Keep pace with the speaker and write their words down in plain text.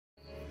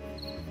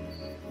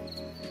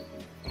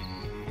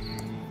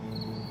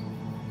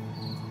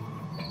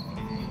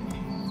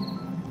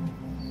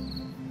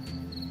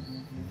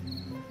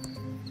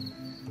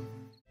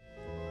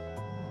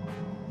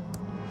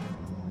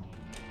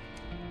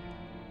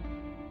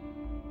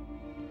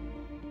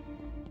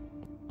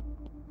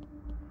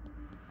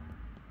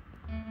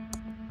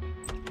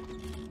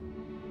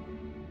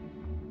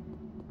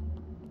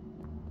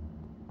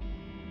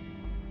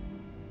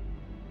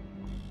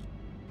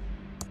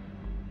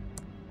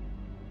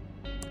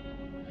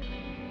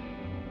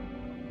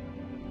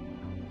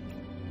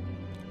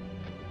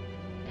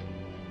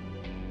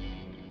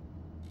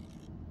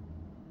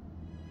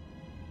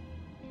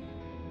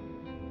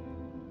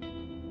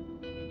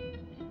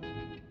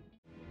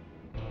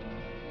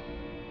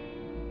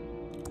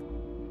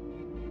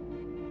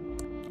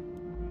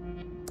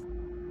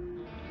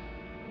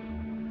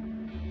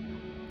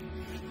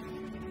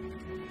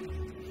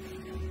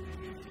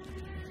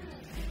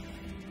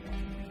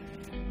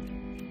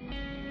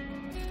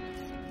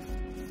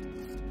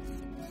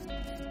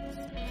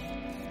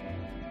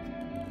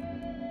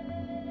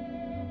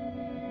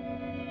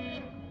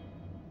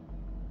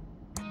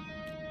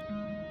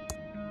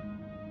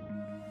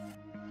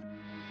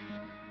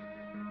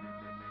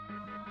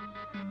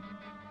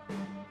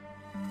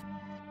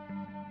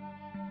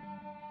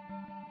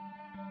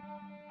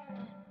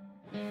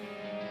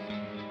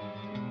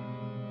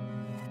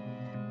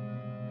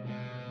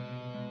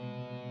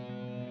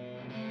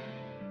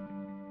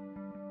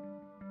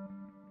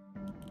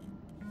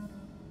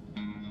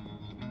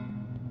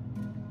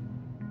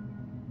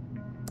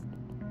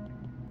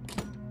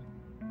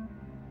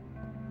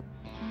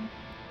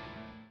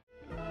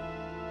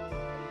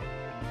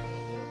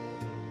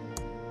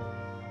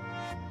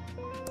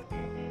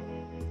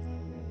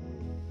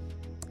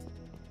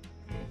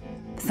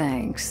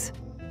Thanks.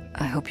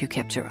 I hope you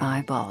kept your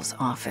eyeballs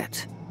off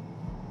it.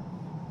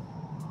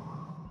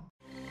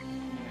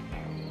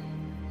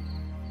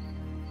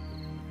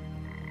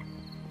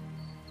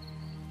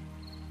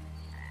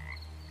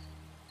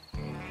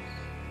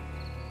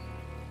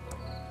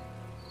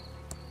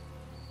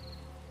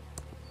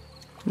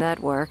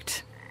 That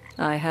worked.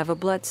 I have a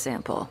blood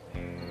sample.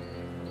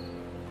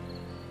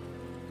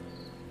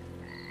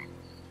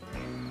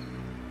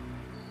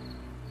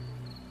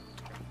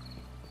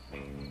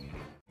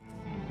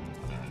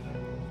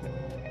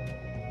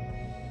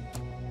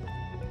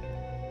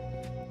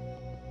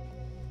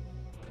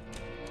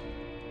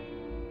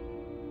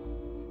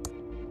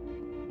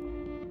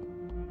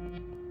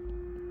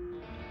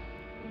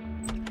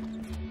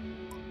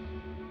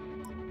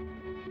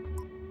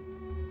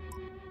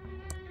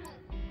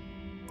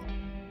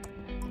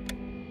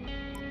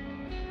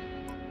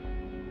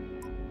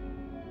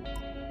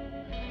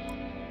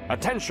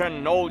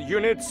 Attention, all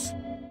units!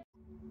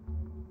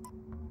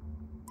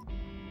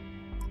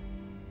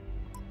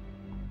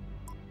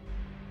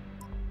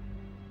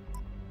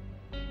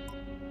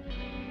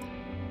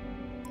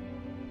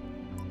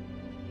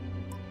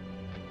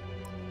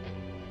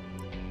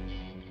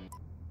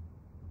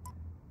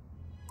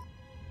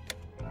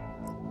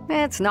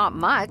 It's not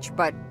much,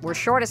 but we're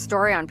short a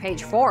story on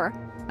page 4.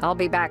 I'll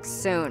be back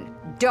soon.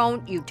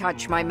 Don't you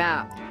touch my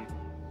map.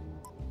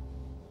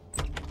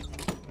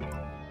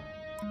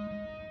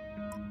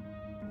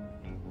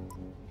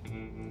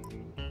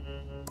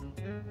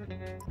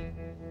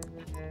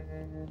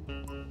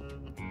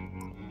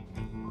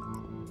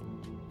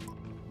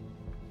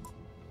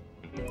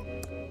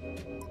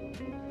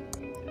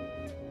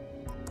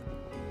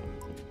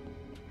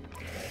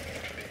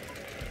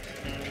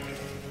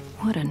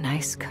 What a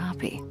nice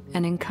copy,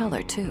 and in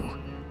color, too.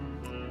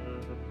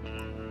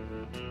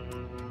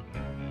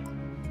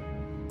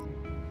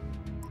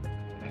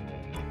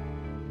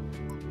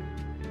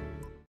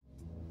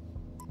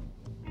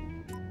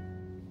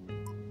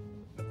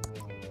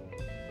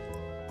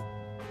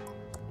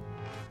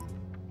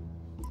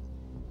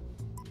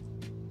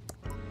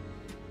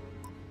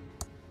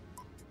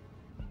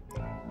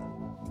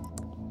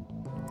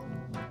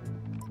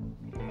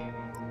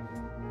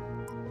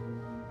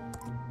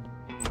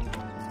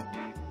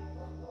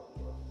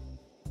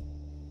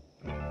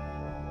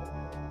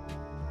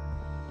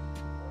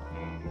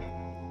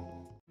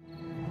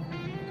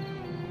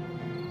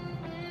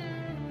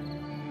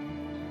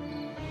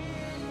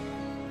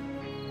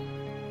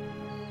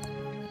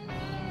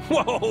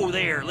 Whoa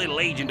there,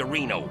 little Agent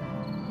Reno.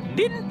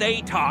 Didn't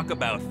they talk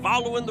about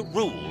following the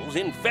rules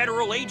in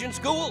federal agent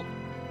school?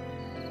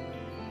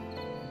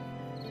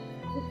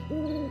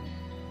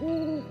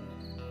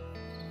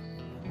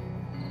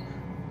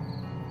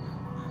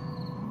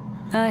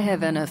 I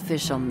have an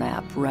official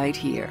map right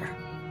here.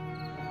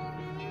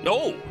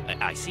 Oh,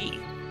 I see.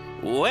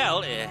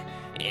 Well,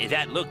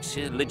 that looks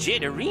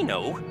legit,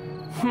 Reno.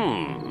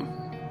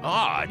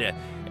 Odd.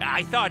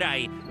 I thought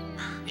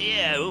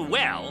yeah,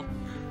 well,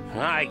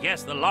 I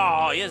guess the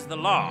law is the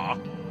law.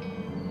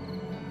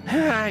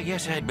 I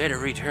guess I'd better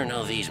return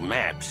all these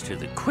maps to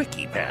the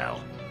Quickie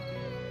Pal.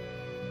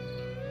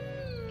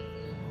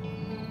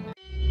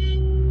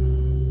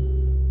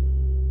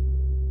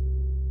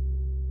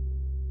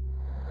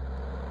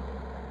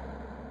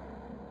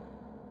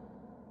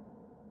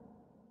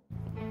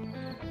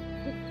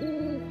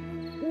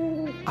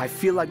 I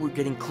feel like we're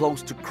getting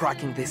close to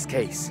cracking this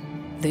case.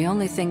 The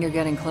only thing you're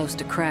getting close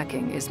to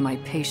cracking is my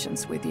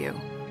patience with you.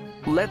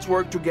 Let's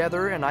work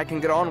together and I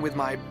can get on with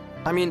my...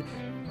 I mean,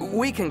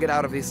 we can get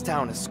out of this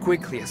town as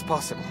quickly as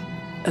possible.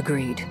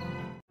 Agreed.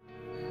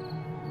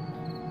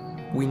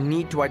 We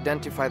need to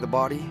identify the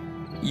body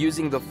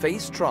using the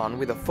Facetron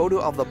with a photo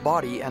of the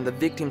body and the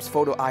victim's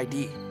photo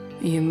ID.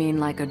 You mean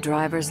like a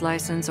driver's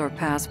license or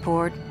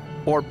passport?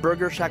 Or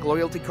Burger Shack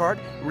loyalty card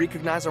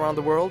recognized around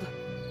the world?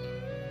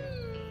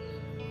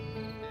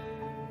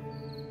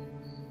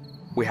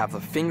 We have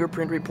the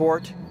fingerprint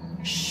report.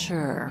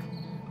 Sure.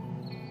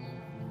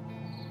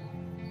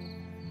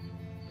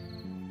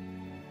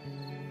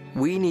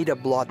 We need a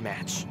blood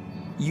match,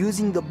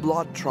 using the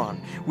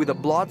Bloodtron with a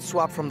blood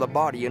swap from the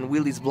body and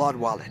Willie's blood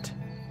wallet.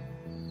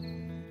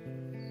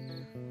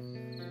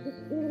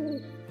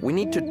 We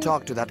need to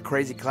talk to that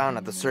crazy clown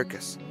at the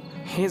circus.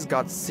 He's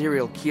got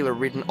serial killer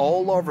written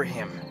all over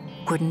him.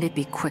 Wouldn't it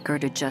be quicker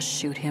to just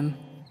shoot him?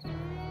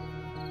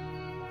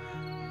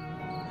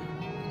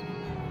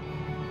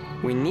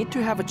 We need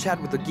to have a chat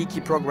with the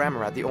geeky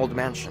programmer at the old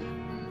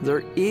mansion.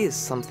 There is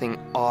something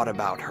odd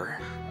about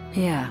her.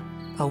 Yeah.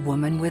 A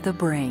woman with a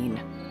brain.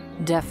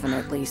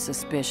 Definitely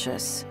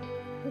suspicious.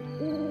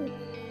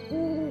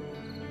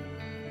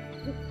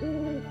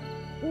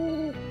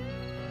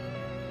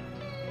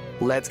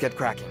 Let's get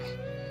cracking.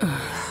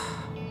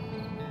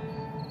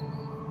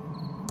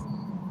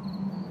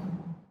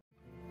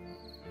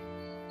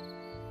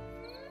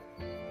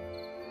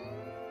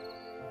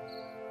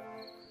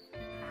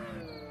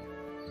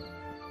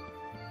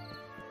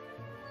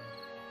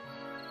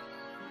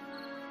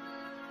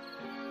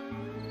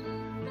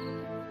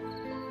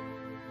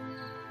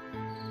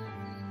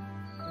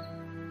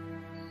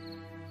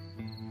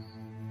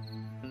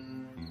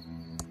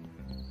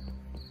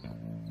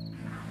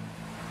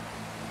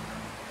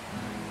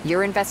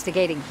 You're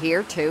investigating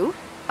here, too?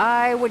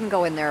 I wouldn't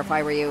go in there if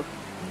I were you.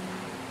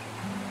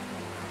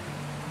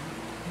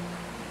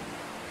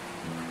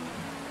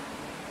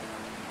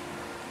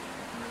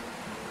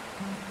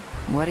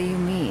 What do you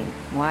mean?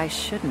 Why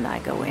shouldn't I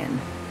go in?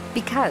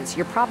 Because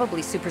you're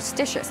probably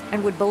superstitious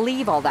and would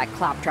believe all that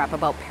claptrap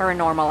about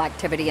paranormal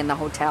activity in the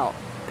hotel.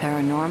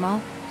 Paranormal?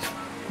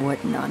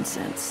 What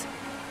nonsense.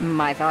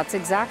 My thoughts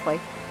exactly.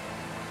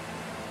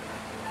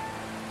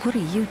 What are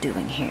you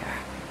doing here?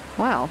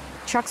 Well,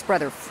 Chuck's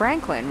brother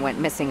Franklin went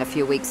missing a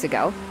few weeks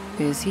ago.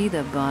 Is he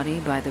the body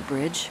by the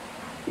bridge?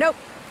 Nope,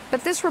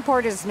 but this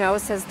reporter's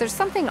note says there's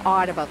something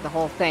odd about the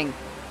whole thing.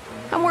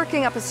 I'm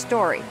working up a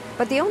story,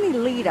 but the only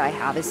lead I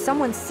have is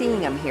someone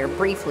seeing him here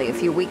briefly a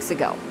few weeks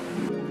ago.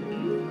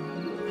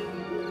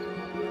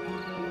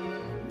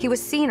 He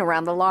was seen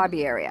around the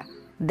lobby area.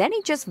 Then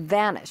he just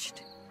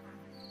vanished.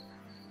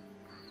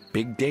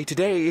 Big day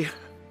today.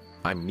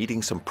 I'm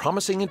meeting some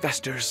promising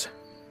investors.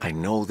 I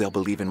know they'll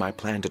believe in my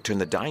plan to turn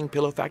the dying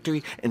pillow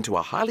factory into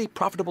a highly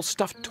profitable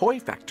stuffed toy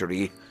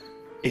factory.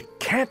 It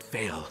can't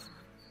fail.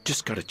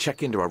 Just gotta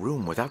check into a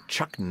room without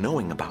Chuck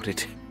knowing about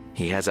it.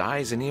 He has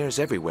eyes and ears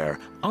everywhere.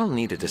 I'll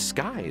need a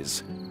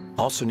disguise.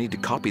 Also need to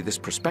copy this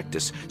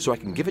prospectus so I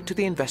can give it to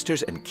the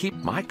investors and keep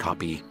my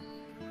copy.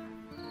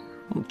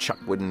 Chuck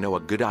wouldn't know a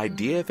good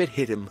idea if it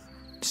hit him.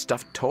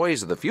 Stuffed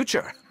toys of the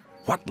future.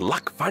 What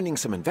luck finding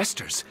some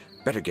investors.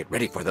 Better get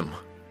ready for them.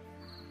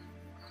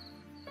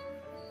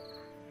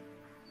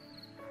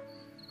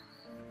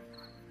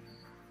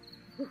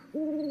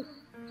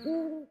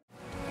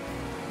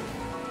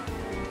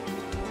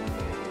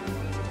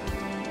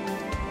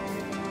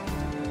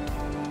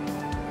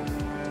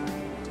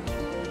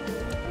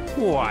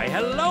 Why,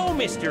 hello,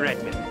 Mr.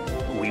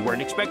 Edmund. We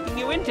weren't expecting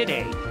you in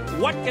today.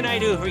 What can I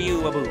do for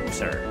you, Abu,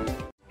 sir?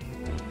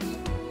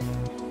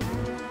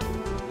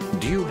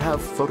 Do you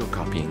have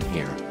photocopying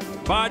here?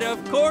 But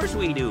of course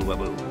we do,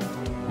 Abu.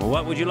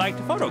 What would you like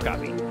to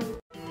photocopy?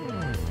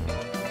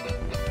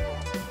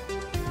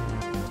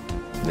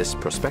 This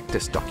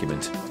prospectus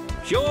document.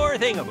 Sure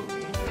thing, Abu.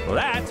 Well,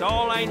 that's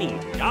all I need.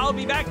 I'll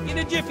be back in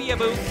a jiffy,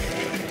 Abu.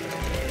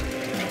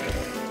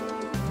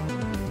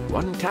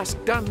 One task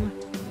done.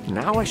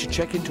 Now I should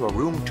check into a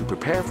room to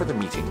prepare for the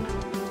meeting.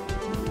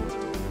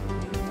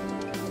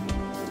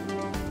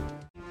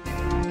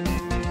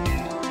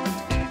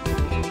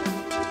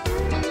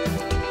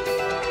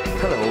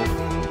 Hello.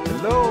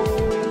 Hello.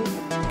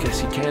 Guess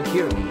he can't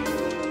hear me.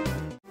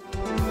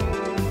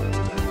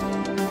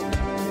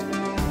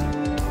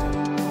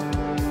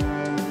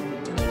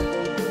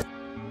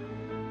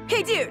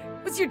 Hey dude,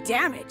 what's your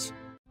damage?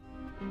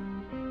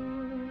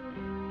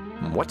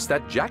 What's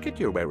that jacket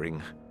you're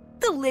wearing?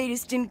 The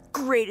latest and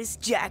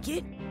greatest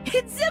jacket.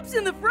 It zips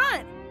in the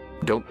front.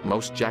 Don't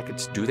most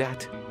jackets do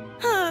that?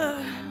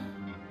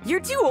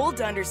 You're too old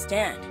to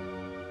understand.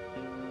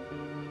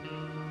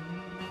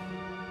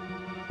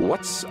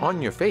 What's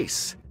on your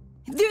face?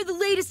 They're the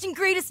latest and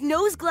greatest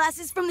nose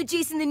glasses from the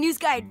Jason the News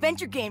Guy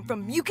adventure game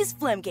from Mucus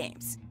Phlegm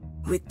Games.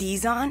 With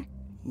these on,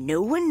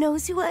 no one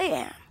knows who I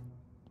am.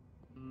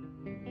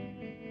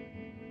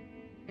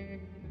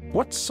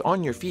 What's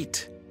on your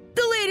feet?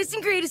 The latest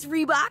and greatest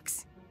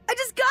Reeboks. I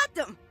just got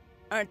them.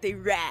 Aren't they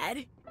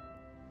rad?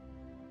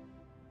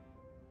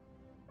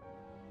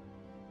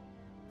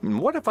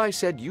 What if I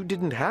said you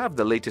didn't have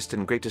the latest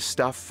and greatest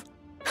stuff?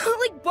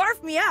 Like,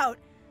 barf me out.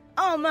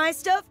 All my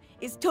stuff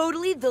is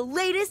totally the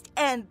latest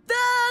and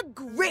the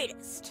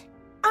greatest.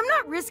 I'm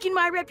not risking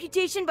my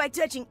reputation by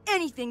touching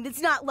anything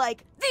that's not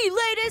like the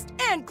latest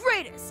and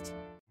greatest.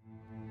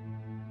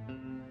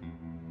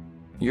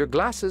 Your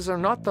glasses are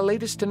not the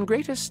latest and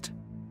greatest.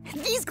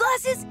 These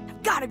glasses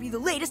have gotta be the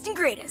latest and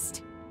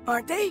greatest.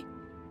 Aren't they?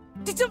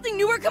 Did something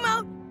newer come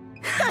out?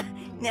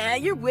 Nah,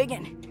 you're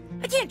wiggin'.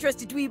 I can't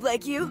trust a dweeb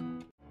like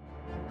you.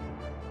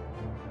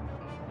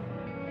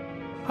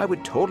 I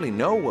would totally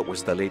know what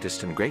was the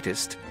latest and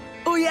greatest.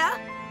 Oh yeah?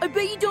 I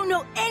bet you don't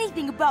know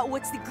anything about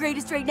what's the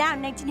greatest right now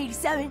in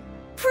 1987.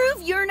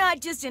 Prove you're not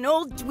just an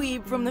old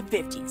dweeb from the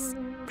 50s.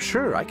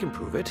 Sure, I can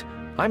prove it.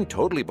 I'm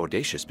totally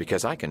bodacious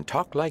because I can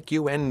talk like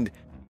you and...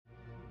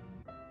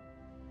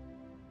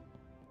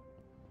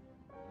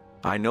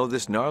 I know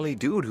this gnarly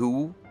dude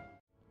who...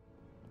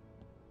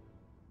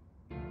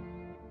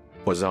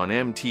 was on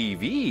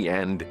MTV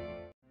and...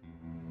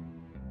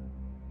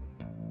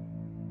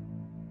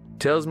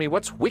 tells me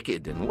what's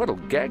wicked and what'll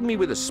gag me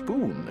with a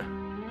spoon.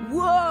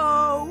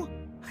 Whoa!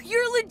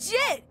 You're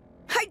legit!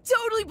 I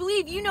totally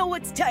believe you know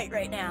what's tight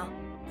right now.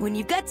 When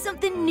you've got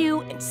something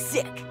new and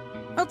sick,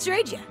 I'll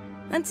trade you.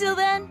 Until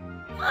then,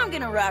 I'm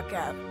gonna rock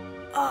out.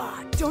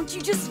 Ah, don't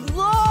you just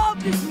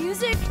love this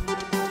music?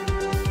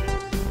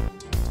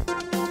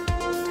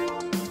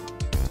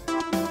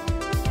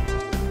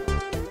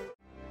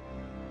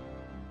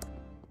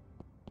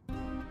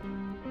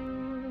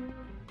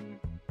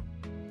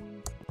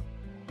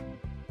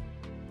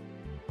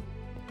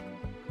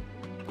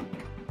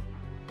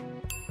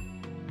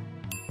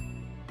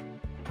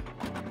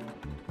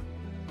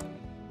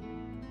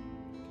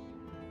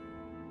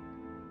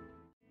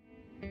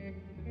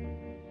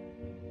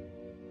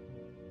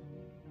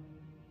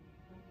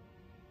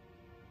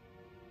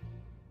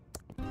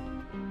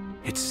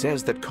 It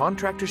says that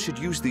contractors should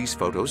use these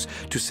photos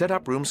to set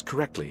up rooms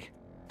correctly,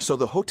 so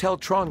the Hotel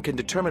Tron can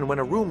determine when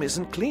a room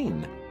isn't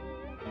clean.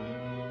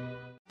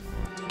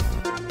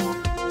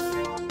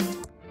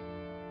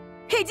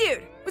 Hey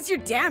dude, what's your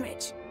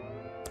damage?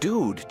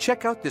 Dude,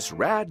 check out this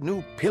rad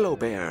new pillow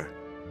bear.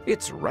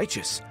 It's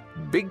righteous,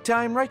 big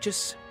time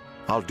righteous.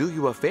 I'll do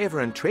you a favor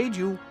and trade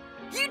you.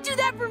 You do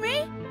that for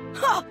me?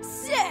 Oh,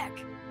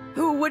 sick!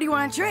 Ooh, what do you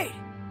want to trade?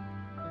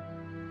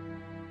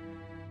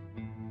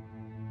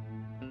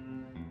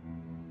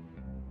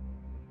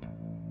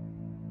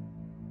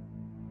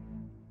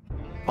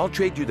 I'll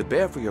trade you the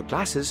bear for your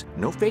glasses,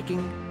 no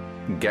faking.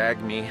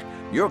 Gag me.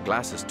 Your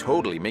glasses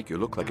totally make you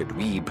look like a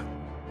dweeb.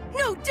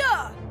 No,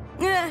 duh!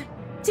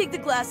 Take the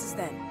glasses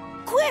then.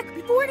 Quick,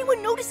 before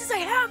anyone notices I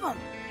have them.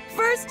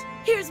 First,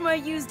 here's my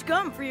used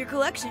gum for your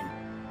collection.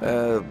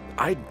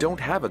 I don't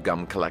have a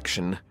gum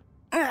collection.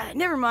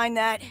 Never mind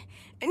that.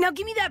 Now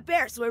give me that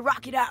bear so I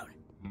rock it out.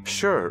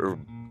 Sure,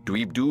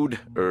 dweeb dude,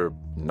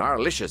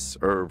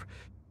 gnarlicious,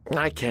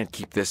 I can't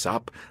keep this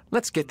up.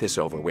 Let's get this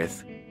over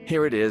with.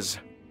 Here it is.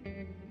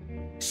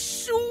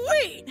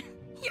 Sweet!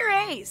 You're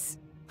ace.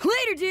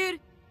 Later, dude.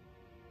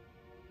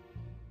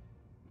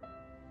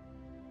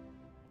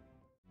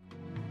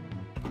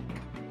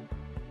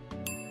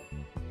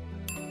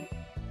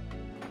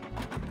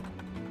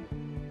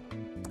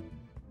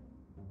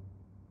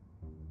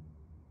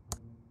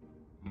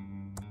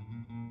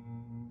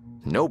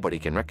 Nobody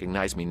can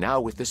recognize me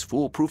now with this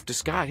foolproof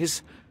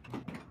disguise.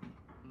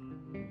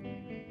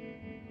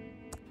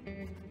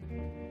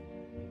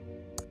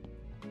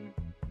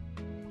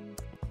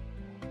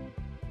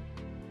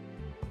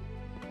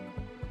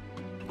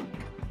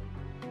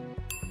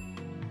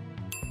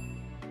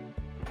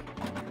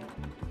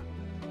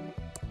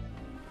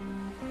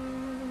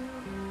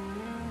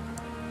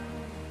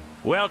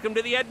 Welcome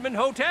to the Edmond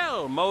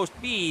Hotel, most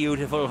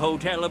beautiful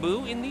hotel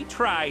Abu in the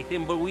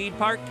Thimbleweed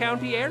Park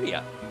County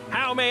area.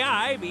 How may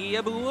I be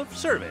Abu of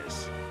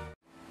service?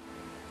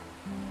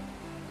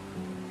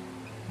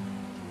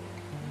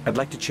 I'd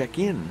like to check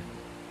in.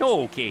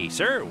 Okay,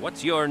 sir.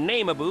 What's your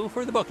name, Abu,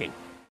 for the booking?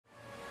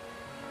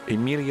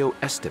 Emilio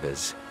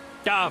Estevez.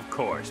 Of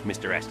course,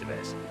 Mr.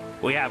 Estevez.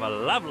 We have a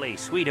lovely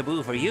suite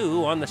Abu for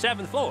you on the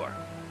 7th floor.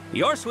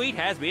 Your suite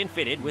has been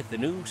fitted with the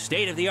new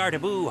state-of-the-art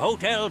Abu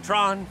Hotel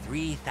Tron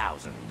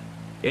 3000.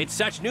 It's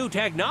such new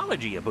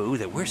technology, Abu,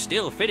 that we're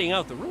still fitting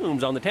out the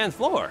rooms on the 10th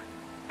floor.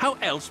 How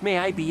else may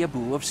I be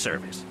Abu of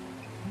service?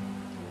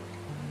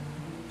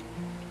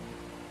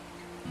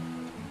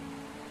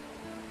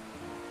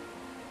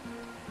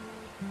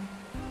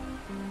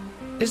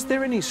 Is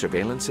there any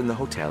surveillance in the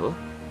hotel?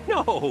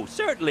 No,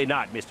 certainly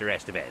not, Mr.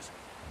 Estevez.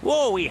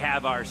 Whoa, we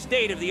have our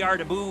state-of-the-art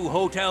Abu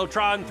Hotel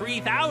Tron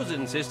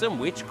 3000 system,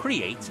 which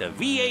creates a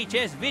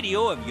VHS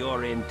video of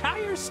your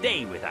entire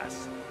stay with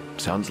us.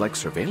 Sounds like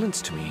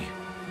surveillance to me.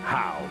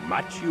 How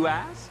much, you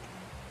ask?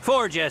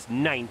 For just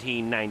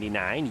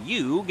 $19.99,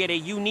 you get a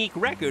unique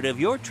record of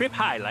your trip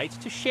highlights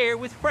to share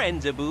with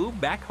friends, Abu,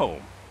 back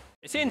home.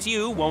 Since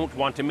you won't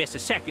want to miss a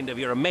second of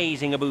your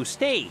amazing Abu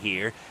stay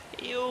here,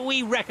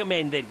 we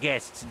recommend that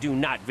guests do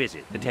not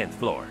visit the 10th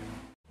floor.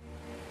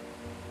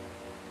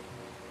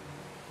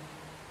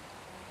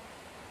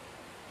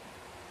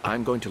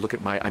 I'm going to look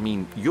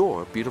at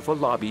your beautiful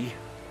lobby.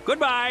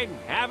 Goodbye.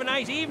 Have a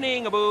nice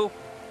evening, Abu.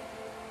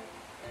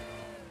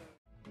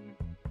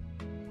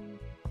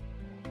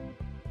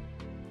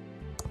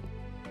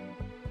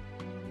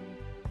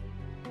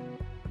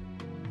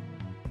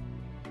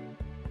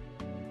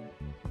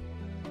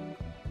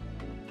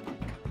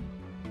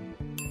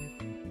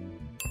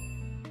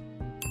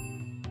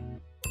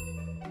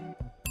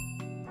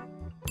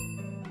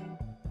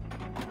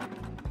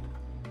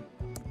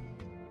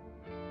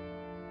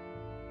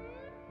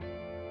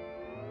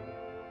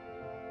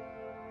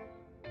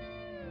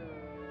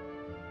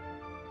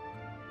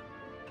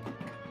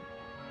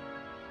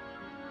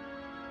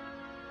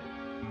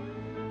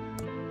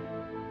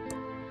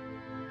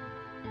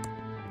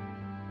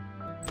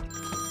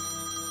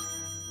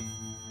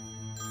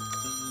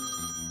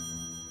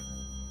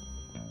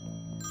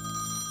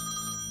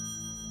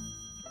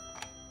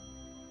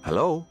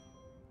 Hello?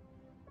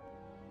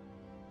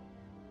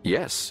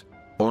 Yes,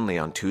 only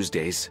on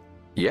Tuesdays.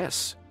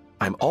 Yes,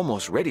 I'm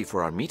almost ready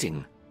for our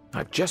meeting.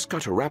 I've just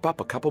got to wrap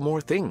up a couple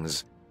more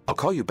things. I'll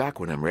call you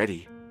back when I'm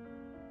ready.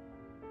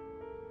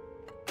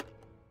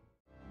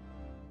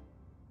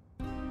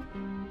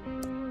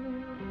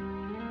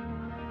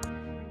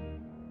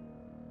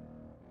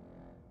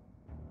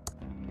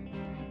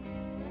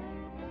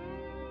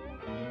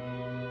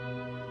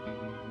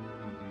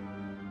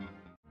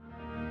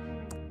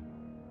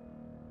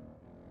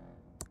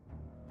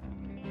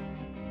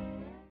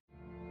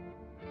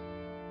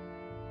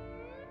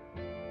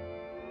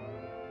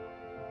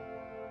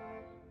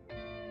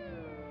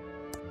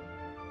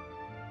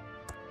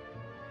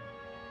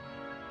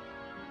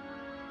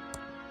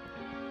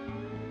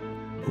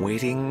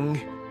 Waiting.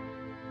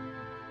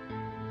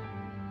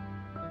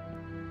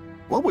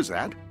 What was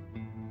that?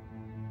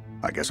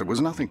 I guess it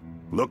was nothing.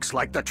 Looks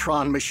like the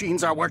Tron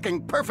machines are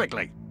working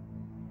perfectly.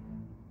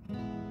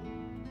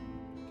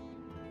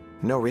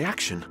 No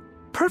reaction.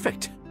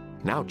 Perfect!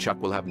 Now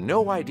Chuck will have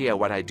no idea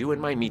what I do in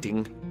my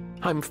meeting.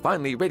 I'm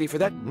finally ready for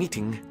that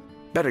meeting.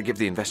 Better give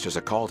the investors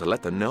a call to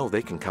let them know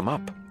they can come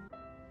up.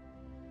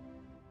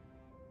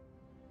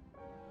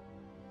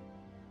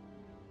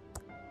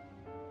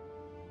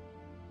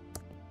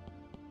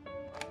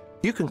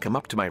 You can come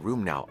up to my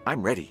room now.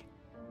 I'm ready.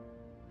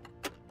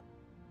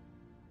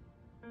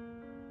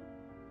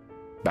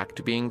 Back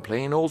to being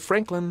plain old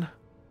Franklin.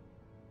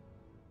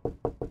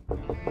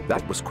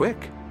 That was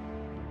quick.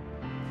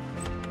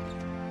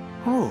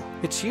 Oh,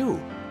 it's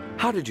you.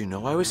 How did you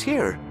know I was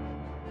here?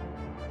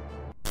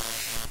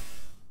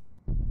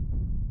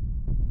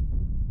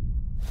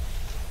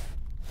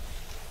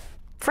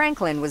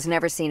 Franklin was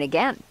never seen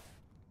again.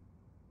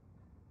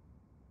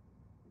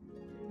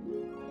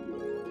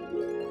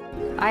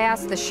 I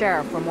asked the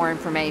sheriff for more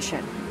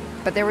information,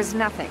 but there was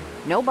nothing.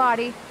 No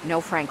body,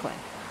 no Franklin.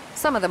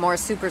 Some of the more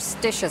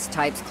superstitious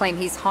types claim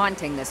he's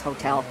haunting this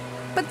hotel,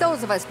 but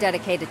those of us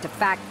dedicated to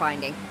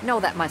fact-finding know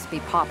that must be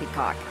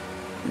poppycock.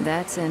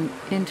 That's an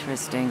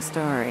interesting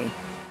story.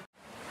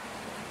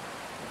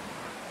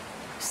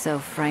 So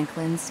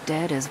Franklin's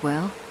dead as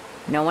well?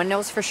 No one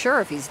knows for sure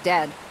if he's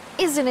dead.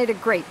 Isn't it a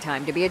great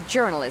time to be a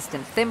journalist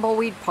in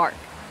Thimbleweed Park?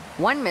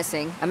 One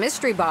missing, a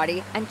mystery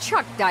body, and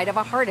Chuck died of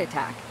a heart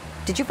attack.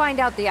 Did you find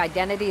out the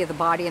identity of the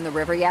body in the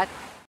river yet?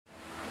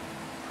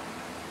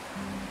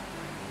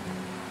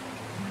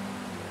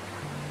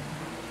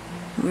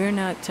 We're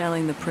not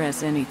telling the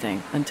press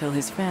anything until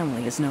his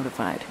family is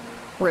notified.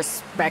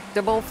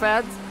 Respectable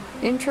feds?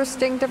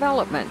 Interesting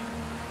development.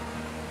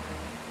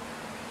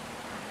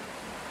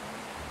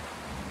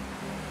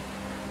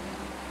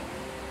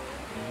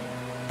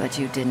 But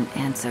you didn't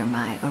answer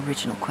my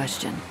original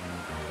question.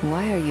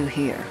 Why are you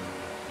here?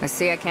 I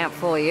see I can't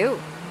fool you.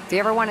 If you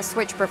ever want to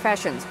switch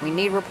professions, we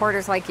need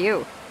reporters like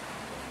you.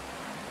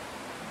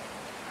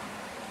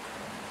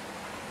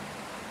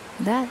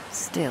 That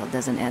still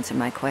doesn't answer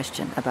my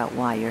question about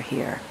why you're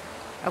here.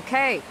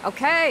 Okay.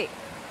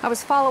 I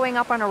was following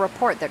up on a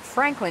report that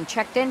Franklin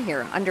checked in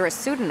here under a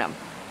pseudonym.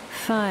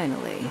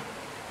 Finally.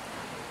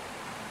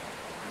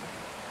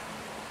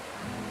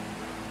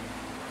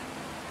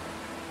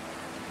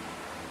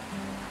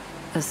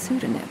 A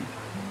pseudonym?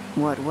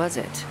 What was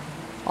it?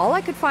 All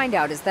I could find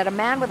out is that a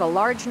man with a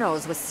large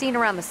nose was seen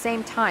around the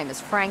same time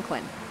as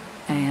Franklin.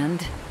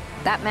 And?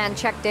 That man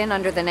checked in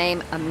under the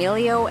name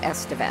Emilio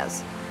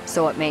Estevez,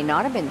 so it may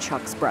not have been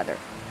Chuck's brother.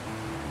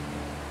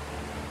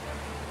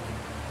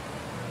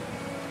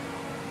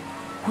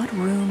 What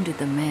room did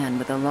the man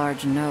with a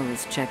large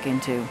nose check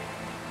into?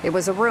 It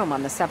was a room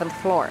on the 7th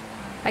floor.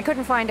 I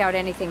couldn't find out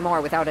anything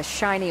more without a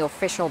shiny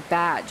official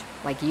badge,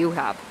 like you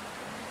have.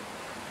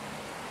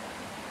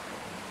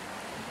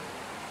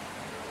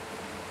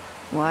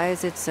 Why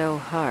is it so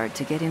hard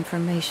to get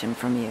information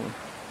from you?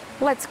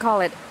 Let's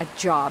call it a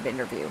job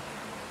interview.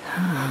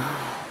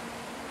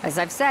 As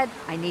I've said,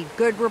 I need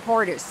good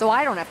reporters, so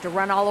I don't have to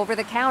run all over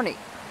the county.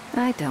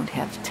 I don't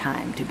have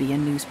time to be a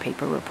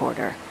newspaper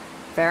reporter.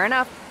 Fair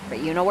enough, but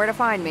you know where to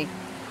find me.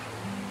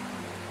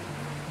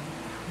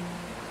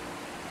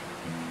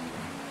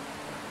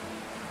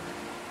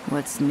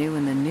 What's new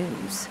in the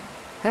news?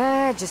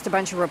 Just a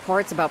bunch of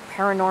reports about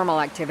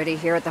paranormal activity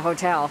here at the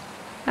hotel.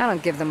 I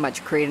don't give them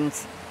much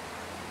credence.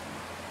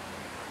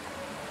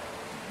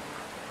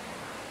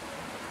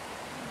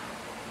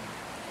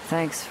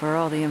 Thanks for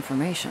all the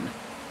information.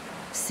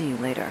 See you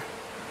later.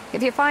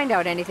 If you find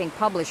out anything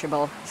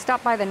publishable,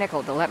 stop by the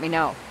Nickel to let me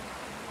know.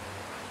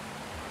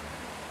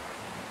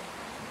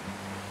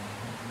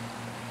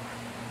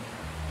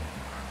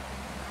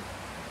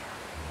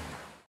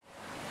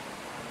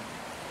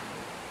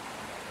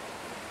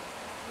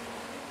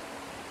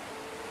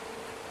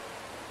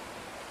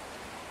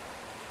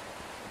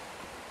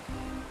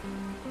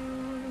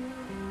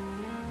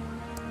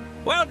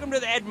 Welcome to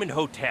the Edmond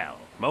Hotel.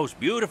 Most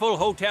beautiful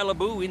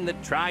hotel-a-boo in the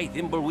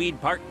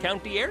Thimbleweed Park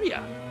County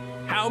area.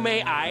 How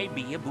may I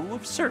be a boo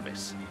of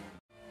service?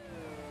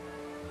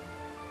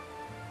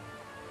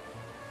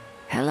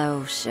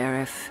 Hello,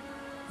 Sheriff.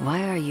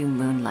 Why are you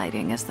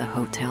moonlighting as the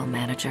hotel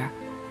manager?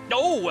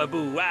 Oh,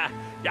 a-boo,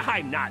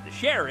 I'm not the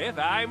sheriff,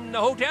 I'm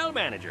the hotel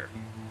manager.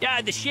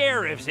 The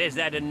sheriff says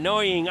that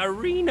annoying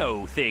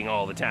Reno thing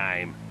all the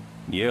time.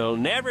 You'll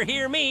never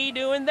hear me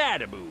doing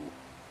that, a-boo.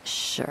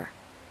 Sure.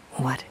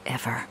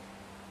 Whatever.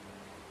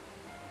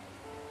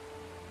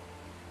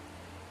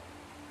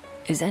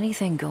 Is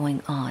anything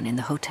going on in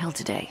the hotel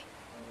today?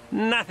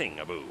 Nothing,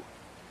 a-boo.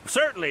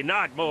 Certainly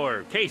not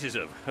more cases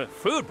of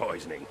food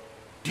poisoning.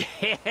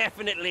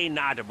 Definitely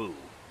not, a-boo.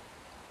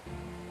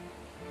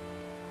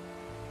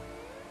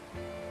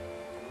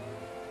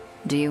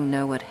 Do you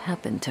know what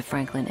happened to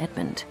Franklin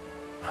Edmond?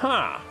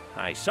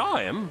 I saw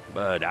him,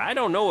 but I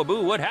don't know,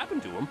 a-boo, what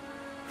happened to him.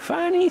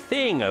 Funny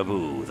thing,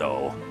 a-boo,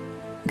 though.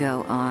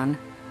 Go on.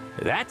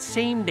 That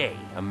same day,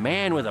 a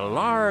man with a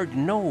large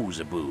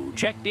nose, a-boo,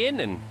 checked in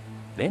and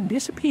then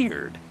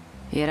disappeared.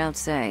 You don't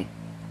say.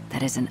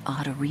 That is an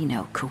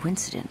odd-a-Reno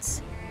coincidence.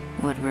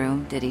 What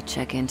room did he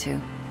check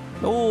into?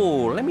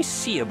 Oh, let me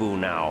see, a-boo,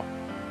 now.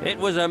 It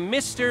was a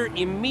Mr.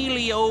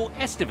 Emilio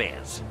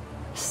Estevez.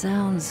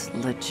 Sounds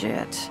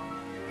legit.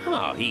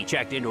 Oh, he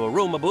checked into a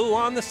room, Abu,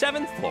 on the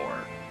 7th floor.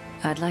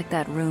 I'd like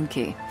that room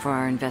key for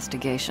our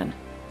investigation.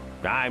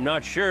 I'm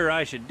not sure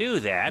I should do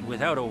that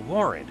without a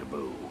warrant,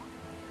 Abu.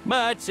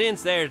 But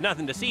since there's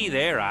nothing to see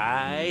there,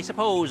 I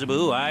suppose,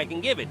 Abu, I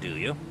can give it to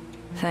you.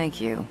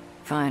 Thank you.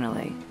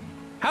 Finally.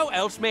 How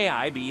else may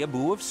I be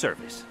Abu of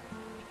service?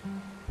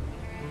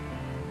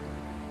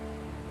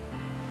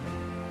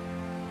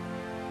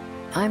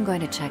 I'm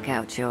going to check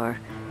out your,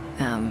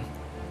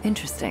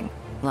 interesting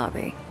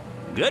lobby.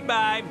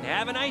 Goodbye.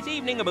 Have a nice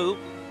evening, Abu.